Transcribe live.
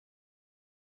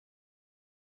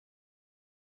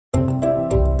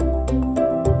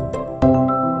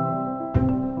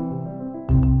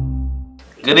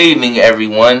Good evening,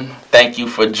 everyone. Thank you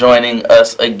for joining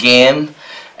us again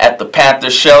at the Panther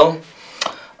Show.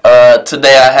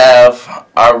 Today I have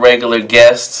our regular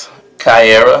guest,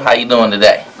 Kyra. How you doing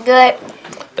today? Good.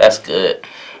 That's good.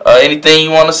 Anything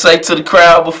you want to say to the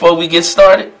crowd before we get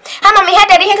started? Hi, Mommy. Hi,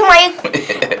 Daddy.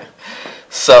 Here come you.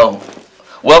 So,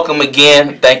 welcome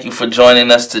again. Thank you for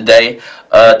joining us today.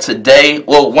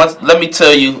 Let me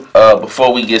tell you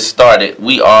before we get started,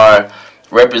 we are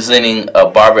representing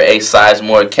Barbara A.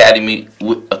 Sizemore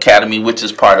Academy, which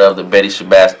is part of the Betty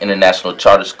Shabazz International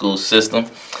Charter School System.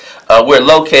 We're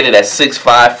located at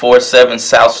 6547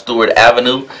 South Stewart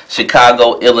Avenue,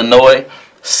 Chicago, Illinois,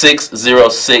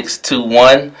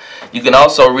 60621. You can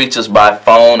also reach us by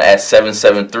phone at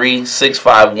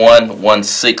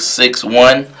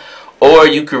 773-651-1661, or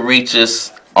you can reach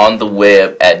us on the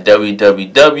web at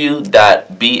www.bsics.org.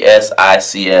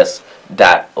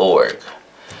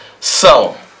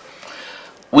 So,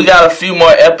 we got a few more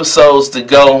episodes to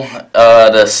go.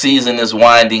 The season is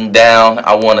winding down.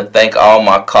 I want to thank all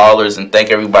my callers and thank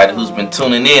everybody who's been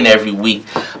tuning in every week.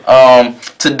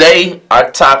 Today,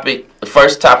 the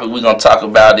first topic we're going to talk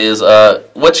about is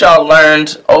what y'all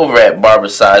learned over at Barbara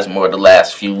Sizemore the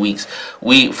last few weeks.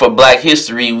 For Black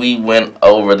History, we went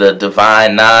over the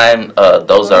Divine Nine.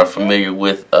 Those are familiar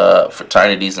with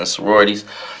fraternities and sororities.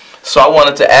 So I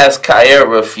wanted to ask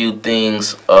Kyra a few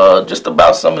things just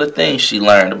about some of the things she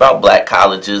learned about black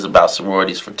colleges, about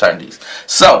sororities, fraternities.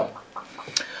 So,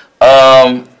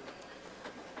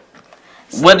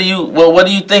 what do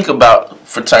you think about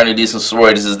fraternities and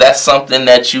sororities? Is that something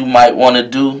that you might want to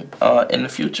do in the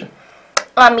future?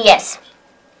 Yes.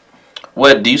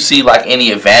 What do you see like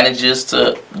any advantages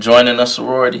to joining a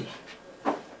sorority?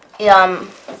 Well,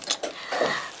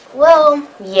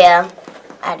 yeah,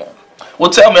 I do. Well,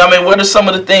 tell me. What are some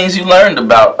of the things you learned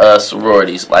about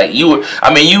sororities? Like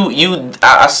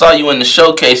I saw you in the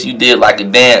showcase. You did like a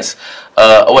dance.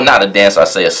 Well, not a dance. I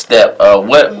say a step.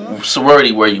 What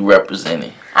sorority were you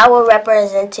representing? I was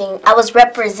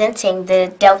representing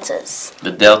the Deltas.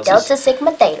 The Deltas. Delta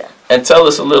Sigma Theta. And tell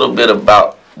us a little bit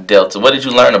about Delta. What did you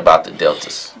learn about the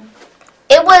Deltas?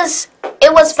 It was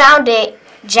founded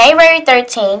January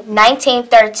 13,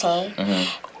 1913,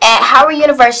 at Howard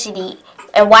University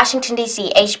in Washington, D.C.,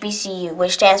 HBCU,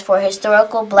 which stands for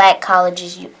Historical Black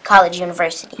College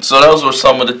University. So those were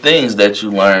some of the things that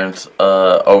you learned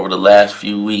over the last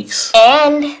few weeks.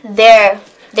 And their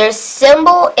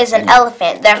symbol is an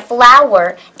elephant. Their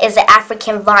flower is an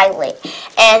African violet.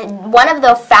 And one of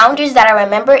the founders that I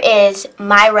remember is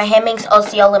Myra Hemmings,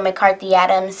 Osceola McCarthy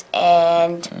Adams,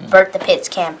 and Bertha Pitts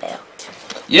Campbell.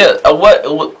 Yeah,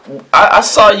 I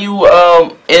saw you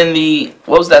in the,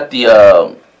 what was that,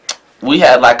 we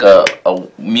had like a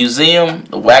museum,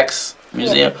 the wax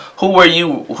museum. Yeah. Who were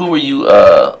you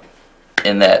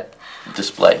in that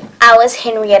display? I was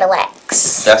Henrietta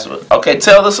Lacks. That's what. Okay,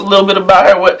 tell us a little bit about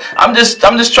her. I'm just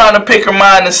trying to pick her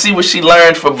mind and see what she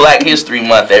learned for Black History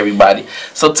Month, everybody.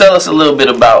 So tell us a little bit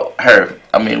about her.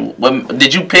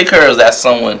 Did you pick her, or is that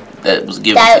someone that was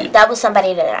given to you? That was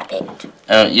somebody that I picked.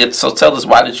 So tell us,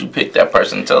 why did you pick that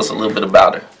person? Tell us a little bit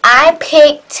about her. I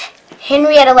picked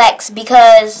Henrietta Lacks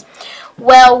because,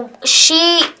 well,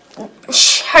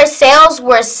 her sales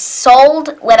were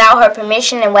sold without her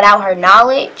permission and without her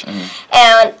knowledge,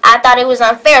 and I thought it was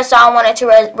unfair. So I wanted to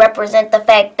represent the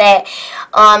fact that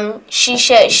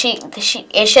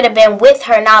it should have been with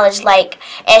her knowledge.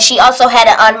 And she also had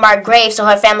an unmarked grave, so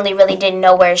her family really didn't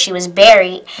know where she was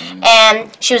buried.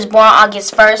 And she was born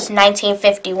August 1st,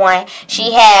 1951.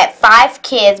 She had 5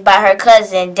 kids by her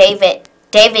cousin David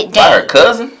Day. By her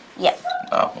cousin? Yep.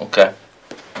 Oh, okay.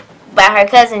 By her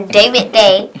cousin David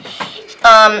Day.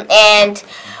 And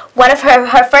one of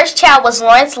her first child was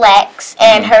Lawrence Lacks,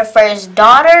 and her first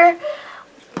daughter,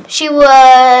 she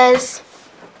was...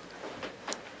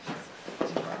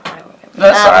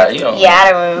 That's all right. Yeah,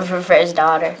 I don't remember her first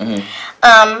daughter.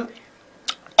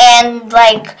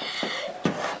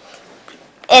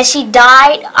 And she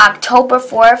died October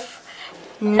 4th,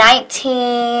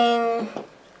 19...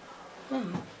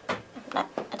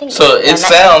 So it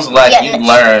sounds like you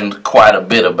learned quite a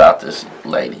bit about this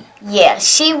lady. Yeah,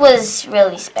 she was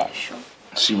really special.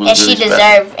 She was, and she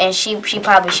deserved, and she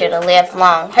probably should have lived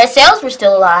long. Her sales were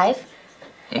still alive,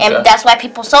 and that's why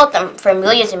people sold them for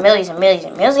millions and millions and millions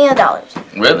and millions of dollars.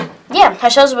 Really? Yeah,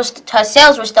 her sales were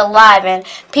still alive, and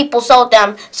people sold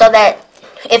them so that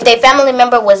if their family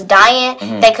member was dying,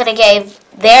 they could have gave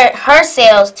her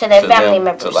cells to their family them,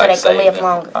 members to, so like, they can live them.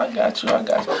 longer. I got you.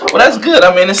 Well, that's good.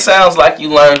 I mean, it sounds like you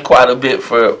learned quite a bit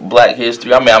for Black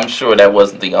History. I mean, I'm sure that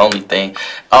wasn't the only thing.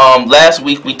 Last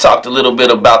week we talked a little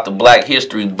bit about the Black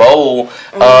History Bowl.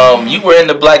 You were in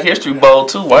the Black History Bowl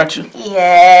too, weren't you?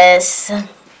 Yes.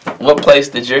 What place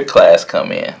did your class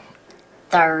come in?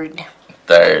 Third.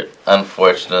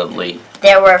 Unfortunately.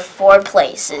 There were 4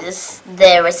 places.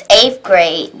 There was 8th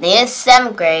grade, then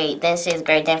 7th grade, then 6th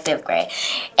grade, then 5th grade.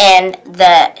 And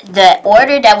the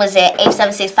order that was in 8,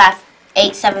 7, 6, 5,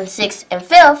 8, 7, 6, and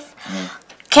 5th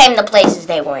came the places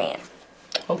they were in.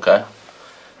 Okay.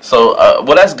 So,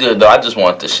 well, that's good, though. I just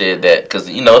wanted to share that because,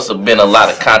 it's been a lot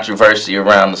of controversy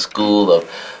around the school of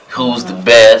who's the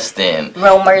best, and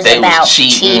rumors they about was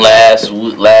cheating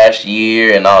cheating last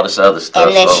year and all this other stuff.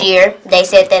 And this year, they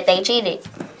said that they cheated.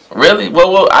 Really?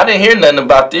 Well, I didn't hear nothing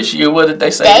about this year. What did they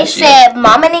say this year? They said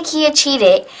Mama Nakia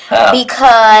cheated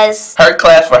because... Her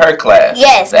class for her class.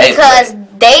 Yes, because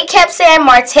they kept saying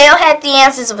Martell had the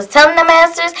answers, was telling them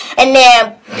answers, and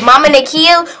then Mama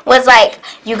Nakia was like,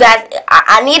 you guys,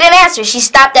 I need an answer. She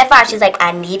stopped at 5. She's like,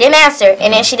 I need an answer.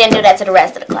 And then she didn't do that to the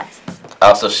rest of the class.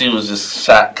 Oh, so she was just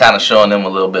kind of showing them a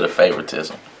little bit of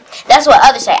favoritism. That's what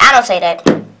others say. I don't say that.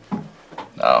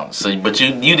 Oh, so but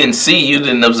you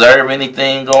didn't observe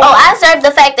anything going on? Oh, I observed the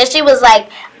fact that she was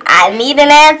like, I need an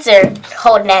answer,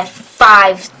 holding that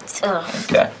 5.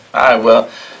 Okay. All right, well,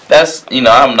 that's,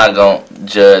 I'm not going to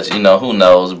judge, who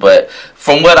knows. But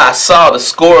from what I saw, the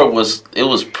score was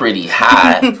pretty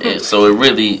high. So it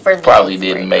really probably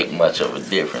didn't make much of a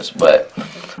difference. But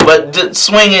just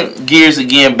swinging gears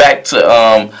again back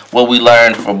to what we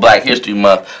learned for Black History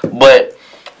Month. But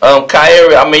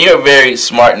Kyrie, I mean, you're a very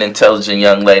smart and intelligent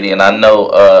young lady, and I know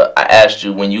I asked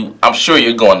you I'm sure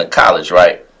you're going to college,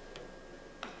 right?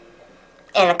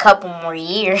 In a couple more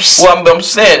years. Well, I'm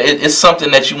saying it's something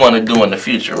that you want to do in the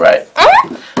future, right?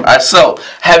 All right, so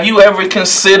have you ever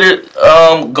considered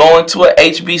going to a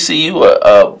HBCU,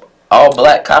 a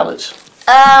all-black college?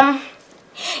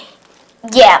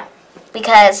 Yeah,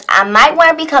 because I might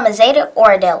want to become a Zeta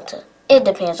or a Delta. It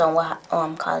depends on what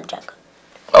college I go.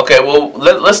 Okay, well,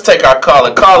 let's take our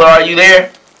caller. Caller, are you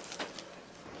there?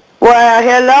 Well,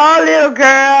 hello, little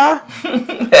girl.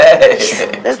 Hey.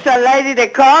 It's a lady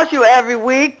that calls you every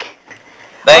week.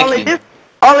 Thank you.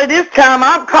 Only this time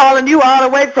I'm calling you all the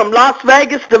way from Las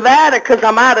Vegas, Nevada, because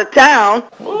I'm out of town.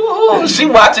 Ooh, she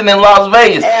watching in Las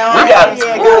Vegas.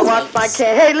 Gotta watch my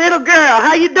cat. Hey, little girl,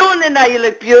 how you doing tonight? You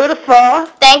look beautiful.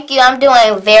 Thank you. I'm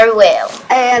doing very well.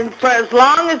 And for as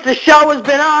long as the show has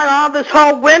been on all this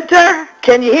whole winter,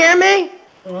 can you hear me?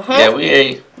 Mm-hmm. Yeah, we hear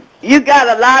you. You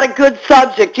got a lot of good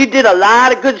subjects. You did a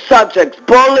lot of good subjects.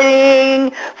 Bullying,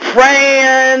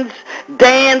 friends,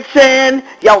 dancing,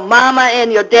 your mama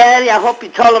and your daddy. I hope you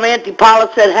told them Auntie Paula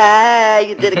said, hey,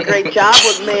 you did a great job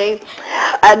with me.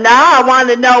 And now I want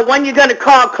to know when you're going to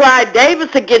call Clyde Davis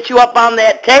to get you up on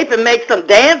that tape and make some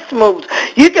dance moves.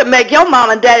 You can make your mom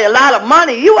and daddy a lot of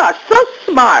money. You are so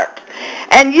smart.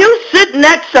 And you sit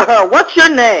next to her. What's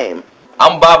your name?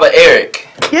 I'm Baba Eric.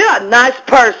 You're a nice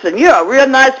person. You're a real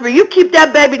nice person. You keep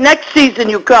that baby next season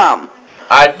you come.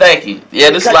 All right, thank you.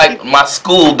 Yeah, this is like my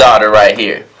school daughter right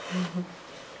here.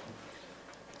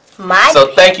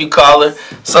 So thank you, caller.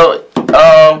 So,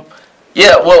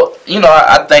 yeah, well,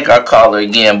 I thank our caller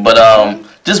again. But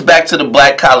just back to the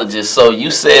black colleges. So you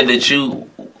said that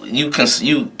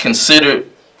you considered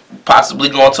possibly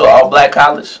going to an all-black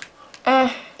college?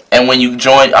 And when you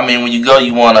go,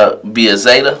 you want to be a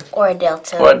Zeta? Or a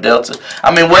Delta. Or a Delta.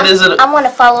 I mean, what is it? I want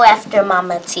to follow after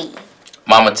Mama T.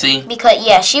 Mama T? Because,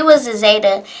 yeah, she was a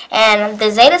Zeta. And the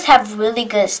Zetas have really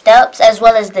good steps as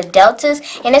well as the Deltas.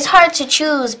 And it's hard to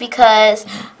choose because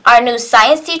our new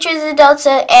science teacher is a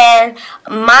Delta and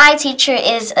my teacher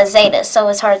is a Zeta. So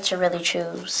it's hard to really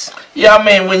choose. Yeah, I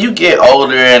mean, when you get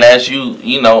older and as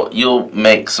you'll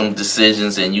make some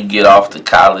decisions and you get off to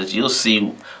college, you'll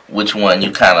see which one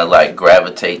you kind of like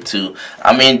gravitate to.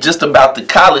 I mean, just about the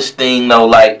college thing though,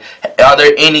 like, are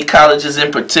there any colleges in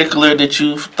particular that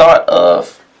you've thought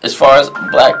of as far as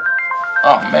black?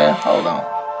 Oh man, hold on.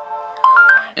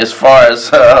 As far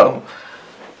as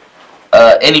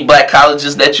any black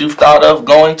colleges that you've thought of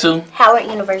going to? Howard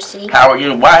University.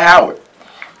 Why Howard?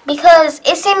 Because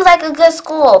it seems like a good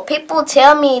school. People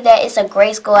tell me that it's a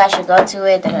great school. I should go to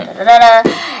it.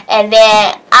 And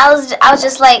then I was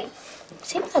just like,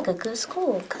 seems like a good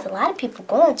school because a lot of people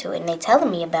going to it and they telling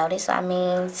me about it. So I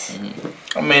mean,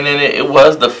 and it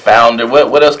was the founder.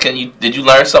 What else did you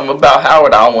learn something about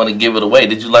Howard? I don't want to give it away.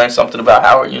 Did you learn something about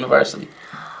Howard University?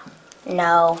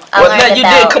 No. You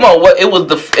did. Come on. It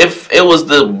was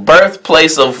the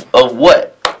birthplace of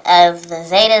what? of the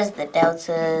Zetas, the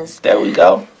Deltas. There we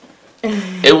go.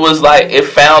 It was like, it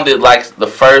founded like the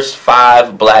first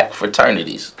 5 black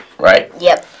fraternities, right?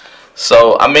 Yep.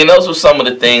 So, I mean, those were some of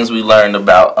the things we learned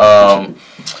about. Well,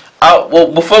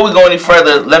 before we go any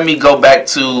further, let me go back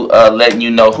to letting you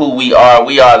know who we are.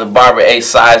 We are the Barbara A.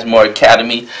 Sizemore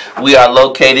Academy. We are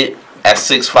located at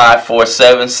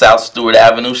 6547 South Stewart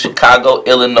Avenue, Chicago,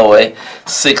 Illinois,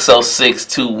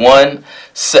 60621.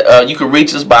 You can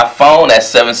reach us by phone at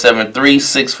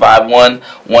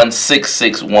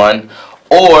 773-651-1661,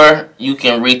 or you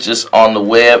can reach us on the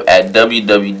web at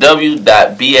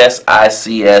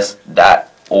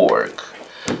www.bsics.org.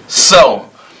 So,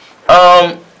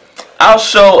 I'll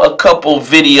show a couple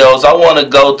videos. I want to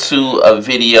go to a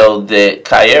video that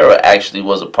Kyra actually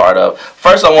was a part of.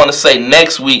 First, I want to say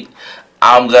next week,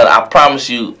 I promise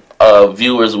you,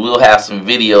 viewers, we'll have some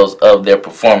videos of their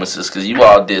performances, because you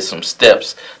all did some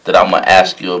steps that I'm going to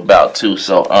ask you about too.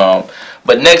 So,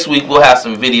 but next week we'll have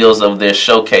some videos of their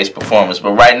showcase performance.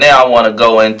 But right now I want to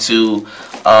go into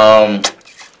the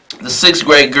 6th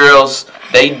grade girls.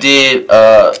 They did,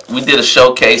 we did a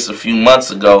showcase a few months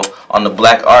ago on the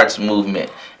Black Arts Movement,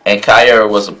 and Kyra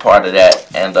was a part of that.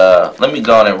 And let me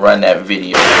go on and run that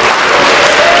video.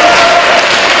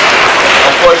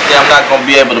 Unfortunately, I'm not going to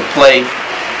be able to play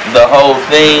the whole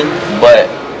thing, but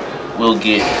we'll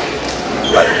get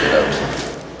right to those.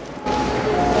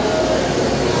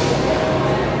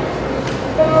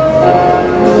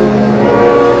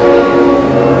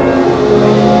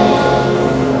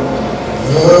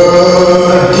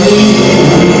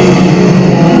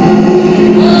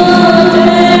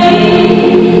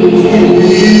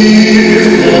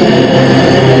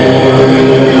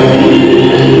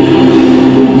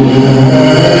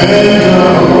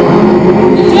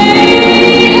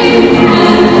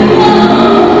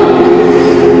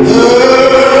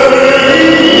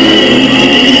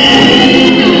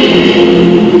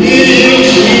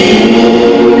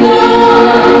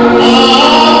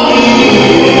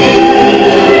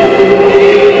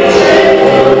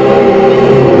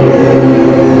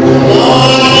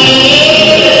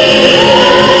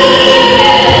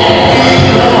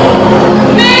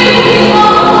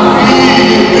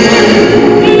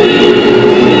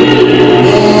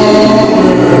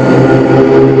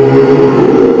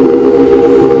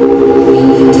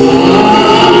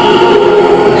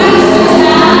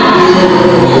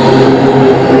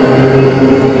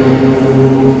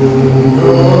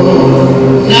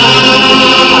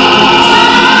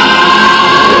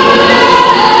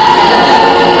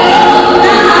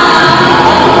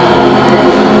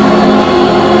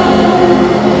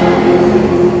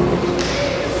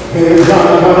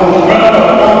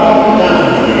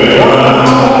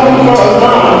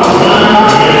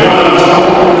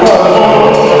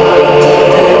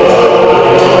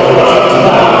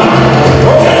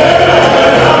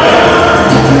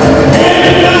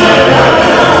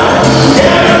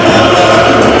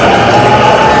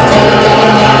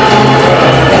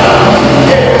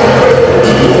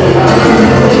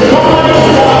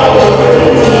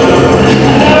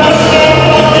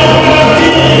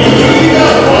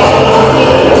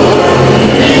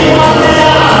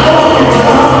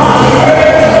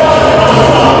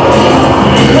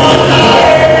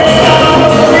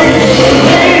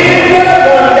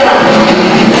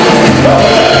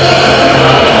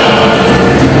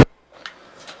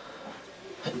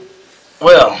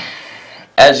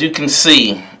 As you can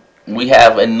see, we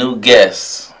have a new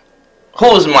guest.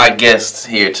 Who is my guest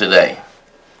here today?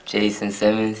 Jason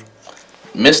Simmons.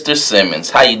 Mr. Simmons,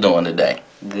 how you doing today?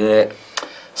 Good.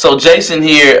 So Jason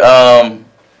here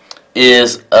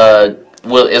is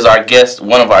our guest,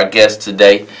 one of our guests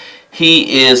today.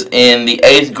 He is in the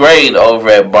 8th grade over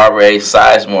at Barbara A.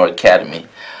 Sizemore Academy.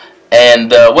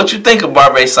 And what you think of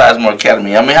Barbara A. Sizemore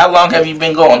Academy? I mean, how long have you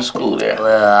been going to school there?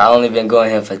 Well, I only been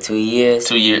going here for 2 years.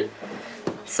 2 years.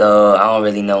 So I don't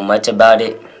really know much about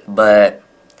it, but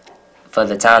for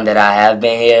the time that I have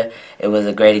been here, it was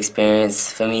a great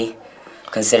experience for me,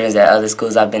 considering that other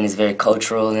schools I've been is very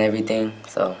cultural and everything.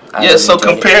 So so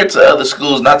compared to other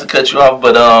schools, not to cut you off,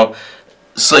 but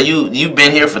so you've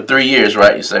been here for 3 years,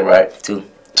 right? You say, right? 2.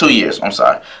 2 years. I'm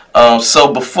sorry.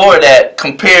 So before that,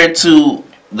 compared to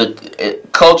the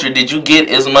culture, did you get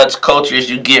as much culture as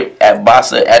you get at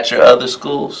BASA at your other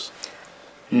schools?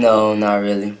 No, not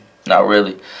really. Not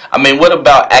really. I mean, what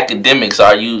about academics?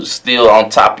 Are you still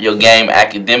on top of your game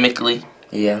academically?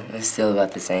 Yeah, it's still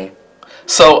about the same.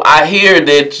 So I hear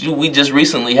that we just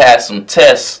recently had some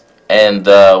tests, and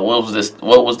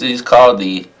what was these called?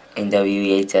 The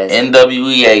NWEA test.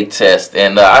 NWEA test,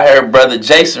 and I heard brother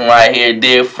Jason right here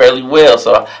did fairly well.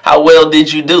 So how well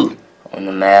did you do? On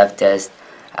the math test,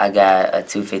 I got a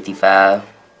 255.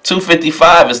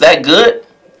 255, is that good?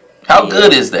 How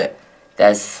good is that?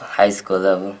 That's high school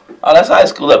level. Oh, that's high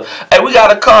school level. Hey, we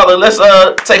got a caller. Let's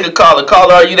take a caller.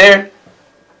 Caller, are you there?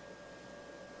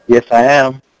 Yes, I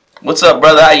am. What's up,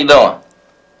 brother? How you doing?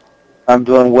 I'm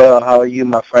doing well. How are you,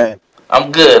 my friend?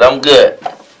 I'm good. I'm good.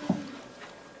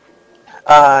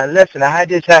 Listen, I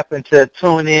just happened to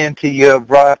tune in to your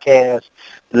broadcast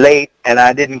late, and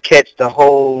I didn't catch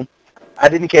the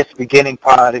beginning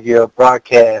part of your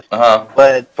broadcast.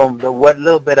 But from what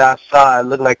little bit I saw, it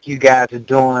looked like you guys are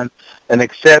doing an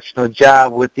exceptional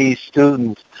job with these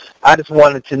students. I just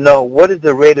wanted to know, what is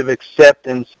the rate of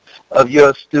acceptance of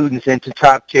your students into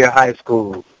top-tier high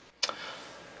schools?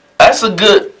 That's a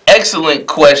good, excellent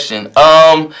question.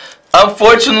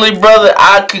 Unfortunately, brother,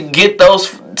 I could get those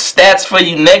stats for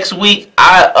you next week.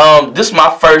 This is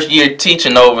my first year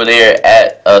teaching over there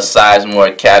at Sizemore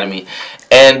Academy,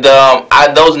 and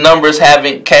those numbers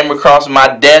haven't came across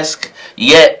my desk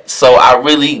yet, so I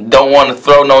really don't want to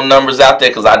throw no numbers out there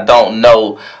because I don't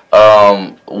know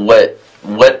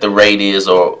what the rate is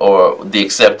or the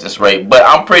acceptance rate. But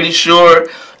I'm pretty sure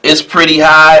it's pretty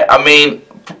high. I mean,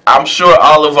 I'm sure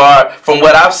from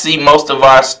what I've seen, most of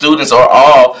our students or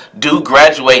all do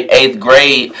graduate 8th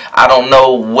grade. I don't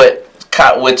know which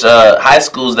high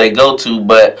schools they go to,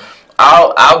 but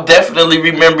I'll definitely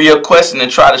remember your question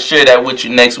and try to share that with you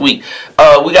next week.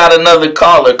 We got another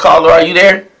caller. Caller, are you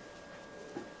there?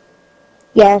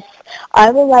 Yes, I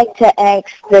would like to ask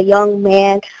the young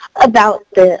man about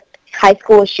the high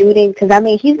school shooting, because, I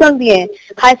mean, he's going to be in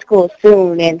high school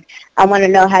soon, and I want to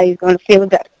know how he's going to feel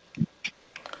about it.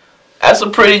 That's a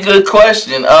pretty good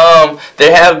question.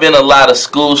 There have been a lot of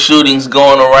school shootings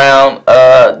going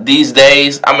around these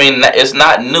days. I mean, it's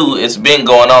not new. It's been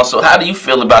going on. So how do you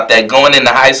feel about that going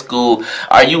into high school?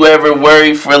 Are you ever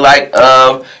worried for, like,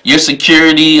 your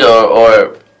security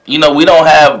or you know, we don't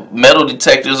have metal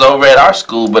detectors over at our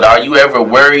school, but are you ever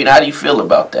worried? How do you feel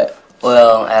about that?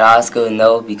 Well, at our school,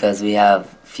 no, because we have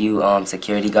few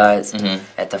security guards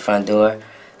at the front door.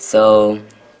 So,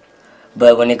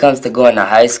 but when it comes to going to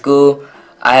high school,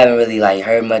 I haven't really like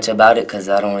heard much about it because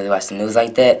I don't really watch the news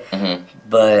like that.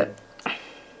 But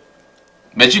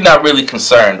you're not really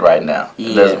concerned right now.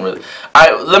 Yeah. It doesn't really.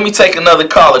 All right, let me take another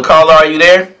caller. Caller, are you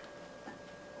there?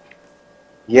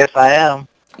 Yes, I am.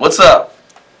 What's up?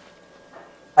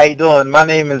 How you doing? My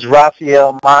name is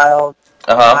Raphael Miles.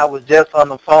 I was just on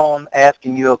the phone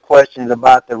asking you a question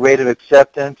about the rate of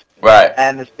acceptance. Right.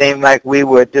 And it seemed like we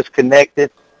were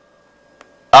disconnected.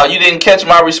 Oh, you didn't catch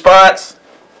my response?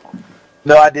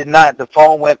 No, I did not. The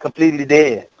phone went completely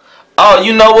dead. Oh,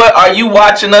 you know what? Are you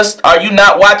watching us? Are you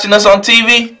not watching us on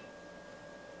TV?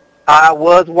 I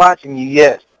was watching you,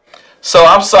 yes. So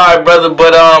I'm sorry, brother,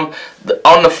 but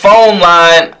on the phone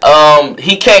line,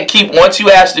 he can't keep. Once you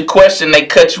ask the question, they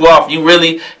cut you off. You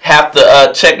really have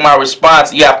to check my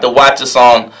response. You have to watch us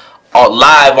on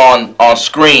live on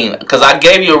screen, because I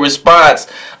gave you a response.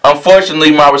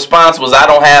 Unfortunately, my response was I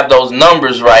don't have those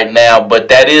numbers right now, but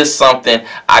that is something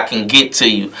I can get to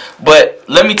you. But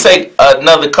let me take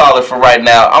another caller for right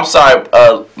now. I'm sorry,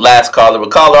 last caller, but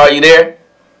caller, are you there?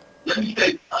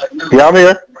 Yeah, I'm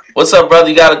here. What's up, brother?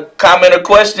 You got a comment or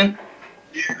question?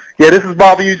 Yeah, this is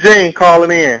Bobby Eugene calling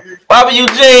in. Bobby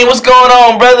Eugene, what's going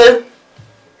on, brother?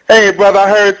 Hey, brother, I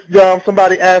heard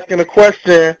somebody asking a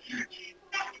question.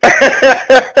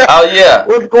 Oh, yeah.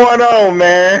 What's going on,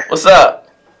 man? What's up?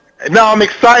 No, I'm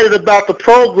excited about the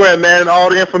program, man, and all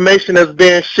the information that's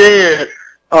being shared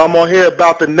on here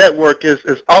about the network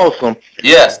is awesome.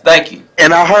 Yes, thank you.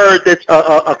 And I heard that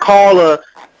a caller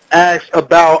asked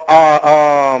about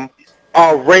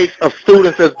our rates of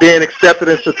students that's being accepted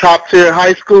into top-tier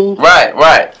high schools. Right,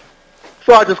 right.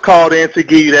 So I just called in to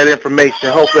give you that information.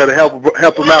 Hopefully that'll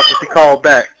help him out if he called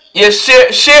back. Yeah, share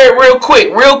it real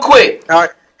quick. All right,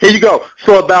 here you go.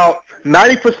 So about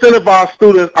 90% of our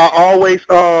students are always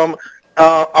are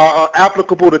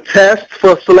applicable to tests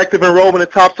for selective enrollment in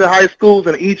top-tier high schools,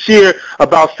 and each year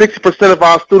about 60% of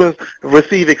our students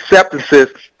receive acceptances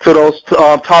to those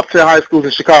top-tier high schools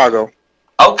in Chicago.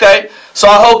 Okay, so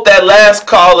I hope that last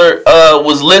caller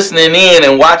was listening in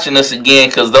and watching us again,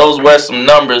 because those were some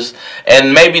numbers,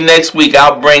 and maybe next week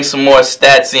I'll bring some more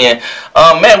stats in.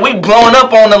 Man, we blowing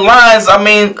up on the lines. I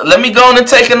mean, let me go on and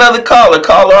take another caller.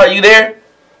 Caller, are you there?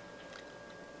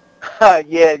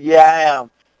 Yeah, I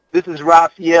am. This is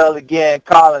Raphael again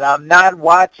calling. I'm not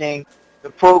watching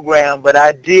the program, but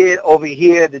I did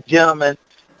overhear the gentleman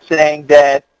saying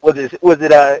that,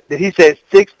 did he say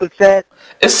 6%?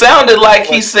 It sounded like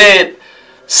he said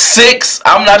 6.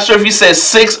 I'm not sure if he said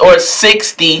 6 or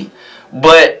 60,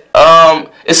 but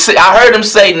I heard him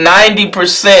say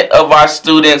 90% of our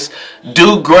students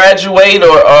do graduate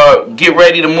or get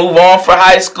ready to move on for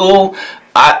high school.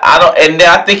 I don't, and then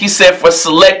I think he said for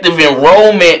selective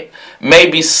enrollment,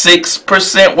 maybe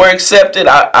 6% were accepted.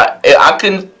 I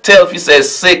couldn't tell if he said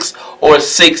 6 or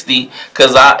 60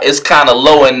 because it's kind of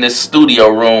low in this studio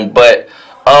room. But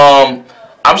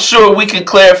I'm sure we can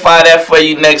clarify that for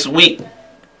you next week.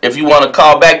 If you want to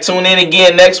call back, tune in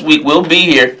again next week. We'll be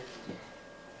here.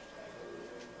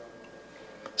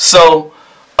 So,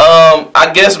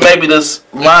 I guess maybe the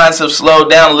lines have slowed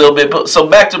down a little bit. But so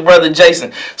back to Brother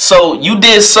Jason. So you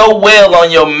did so well on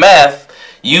your math,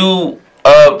 you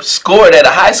scored at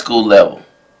a high school level.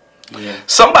 Yeah.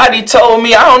 Somebody told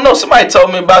me, I don't know, somebody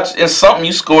told me about in something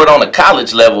you scored on a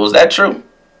college level. Is that true?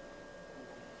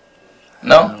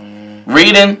 No?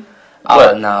 Reading?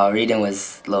 Oh, no, reading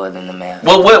was lower than the math.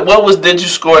 What did you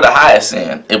score the highest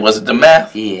in? Was it the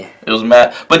math? Yeah. It was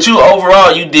math. But you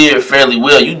overall you did fairly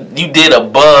well. You did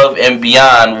above and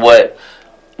beyond what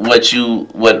most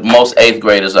 8th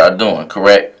graders are doing,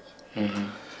 correct? Mm-hmm.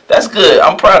 That's good.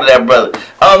 I'm proud of that, brother.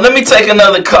 Let me take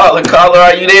another caller. Caller,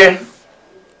 are you there?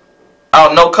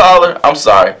 Oh, no caller? I'm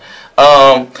sorry.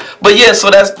 But yeah,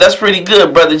 so that's pretty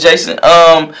good, Brother Jason.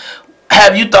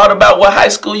 Have you thought about what high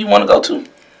school you want to go to?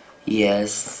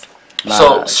 Yes.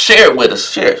 So share it with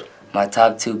us. Share it. My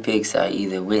top 2 picks are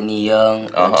either Whitney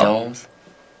Young or Jones.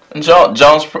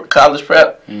 Jones College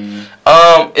Prep.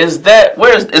 Mm-hmm. Is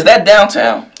that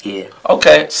downtown? Yeah.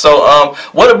 Okay. So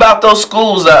what about those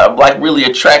schools that like really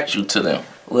attract you to them?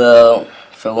 Well,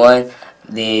 for one,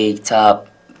 the top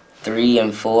 3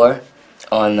 and 4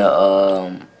 on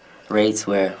the rates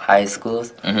were high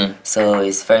schools. Mm-hmm.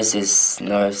 So first is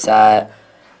Northside,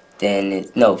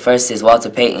 first is Walter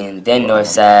Payton, then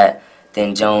Northside,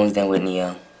 then Jones, then Whitney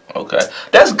Young. Okay,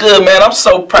 that's good, man. I'm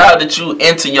so proud that you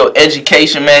into your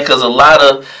education, man, because a lot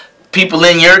of people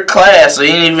in your class, or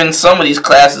even some of these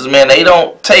classes, man, they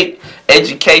don't take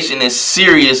education as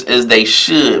serious as they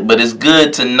should. But it's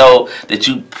good to know that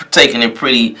you taking it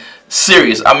pretty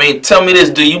serious. I mean, tell me this: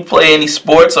 do you play any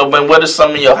sports, or what are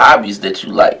some of your hobbies that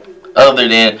you like, other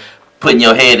than putting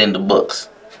your head in the books?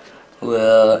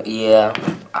 Well, yeah,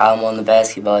 I'm on the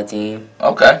basketball team.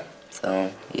 Okay.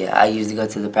 So yeah, I usually go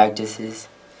to the practices.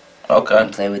 Okay.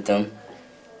 And play with them.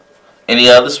 Any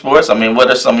other sports? I mean, what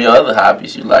are some of your other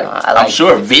hobbies you like? I'm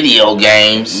sure video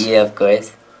games. Yeah, of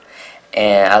course.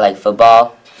 And I like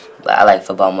football. I like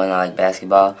football more than I like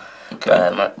basketball.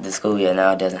 Okay. But the school year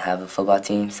now doesn't have a football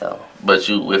team, so. But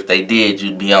if they did,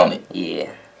 you'd be on it. Yeah.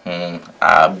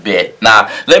 I bet. Now,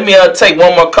 let me take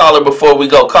one more caller before we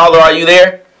go. Caller, are you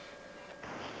there?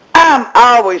 I'm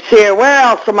always here. Where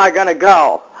else am I going to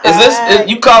go? Is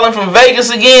you calling from Vegas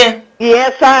again?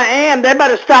 Yes, I am. They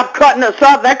better stop cutting us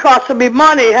up. That costing me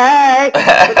money, hey.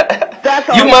 That's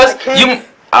all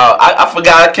I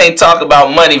forgot I can't talk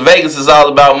about money. Vegas is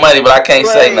all about money, but I can't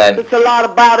say nothing. It's a lot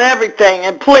about everything.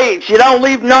 And please, you don't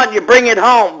leave nothing, you bring it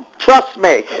home. Trust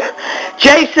me.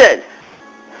 Jason,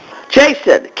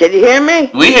 can you hear me?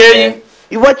 We hear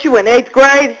you. What, you in 8th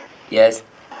grade? Yes.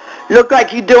 Look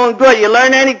like you're doing good. You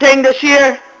learn anything this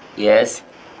year? Yes.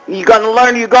 You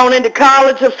going into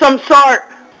college of some sort?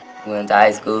 Went to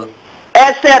high school.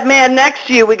 Ask that man next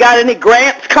to you. We got any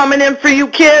grants coming in for you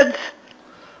kids?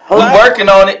 Hello? We're working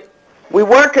on it. We're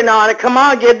working on it. Come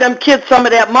on, give them kids some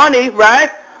of that money, right?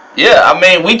 Yeah, I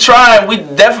mean, we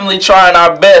definitely trying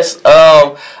our best.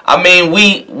 I mean,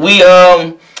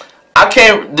 I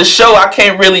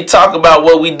can't really talk about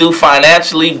what we do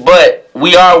financially, but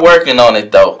we are working on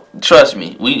it though. Trust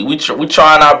me, we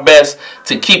trying our best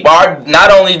to keep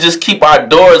not only just keep our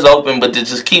doors open, but to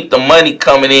just keep the money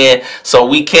coming in so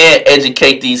we can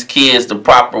educate these kids the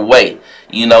proper way.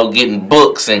 You know, getting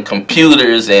books and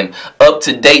computers and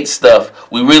up-to-date stuff.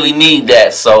 We really need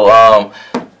that. So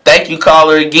thank you,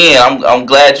 caller, again. I'm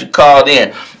glad you called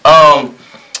in.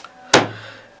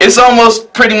 It's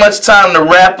almost pretty much time to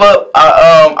wrap up.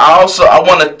 I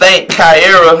want to thank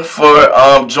Kyra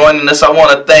for joining us. I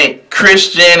want to thank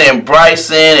Christian and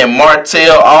Bryson and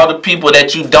Martell, all the people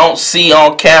that you don't see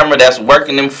on camera that's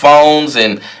working them phones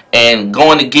and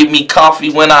going to get me coffee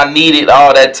when I need it,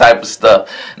 all that type of stuff.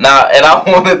 Now, and I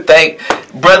want to thank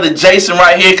Brother Jason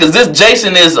right here, because this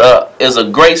Jason is a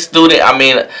great student. I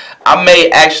mean, I may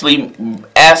actually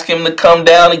ask him to come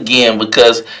down again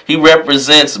because he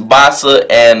represents BASA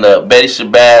and Betty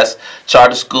Shabazz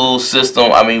charter school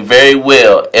system, I mean, very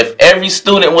well. If every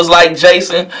student was like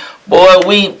Jason, boy,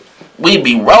 we'd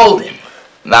be rolling.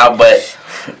 Now, but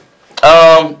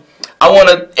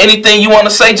anything you want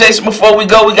to say, Jason, before we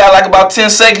go? We got like about 10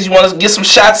 seconds. You want to get some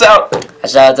shots out? I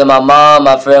shout out to my mom,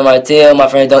 my friend Martell, my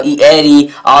friend Don't Eat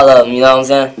Eddie, all of them, you know what I'm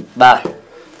saying? Bye.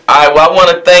 Alright, well, I want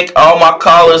to thank all my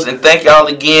callers and thank y'all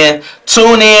again.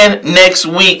 Tune in next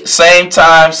week, same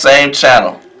time, same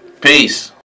channel. Peace.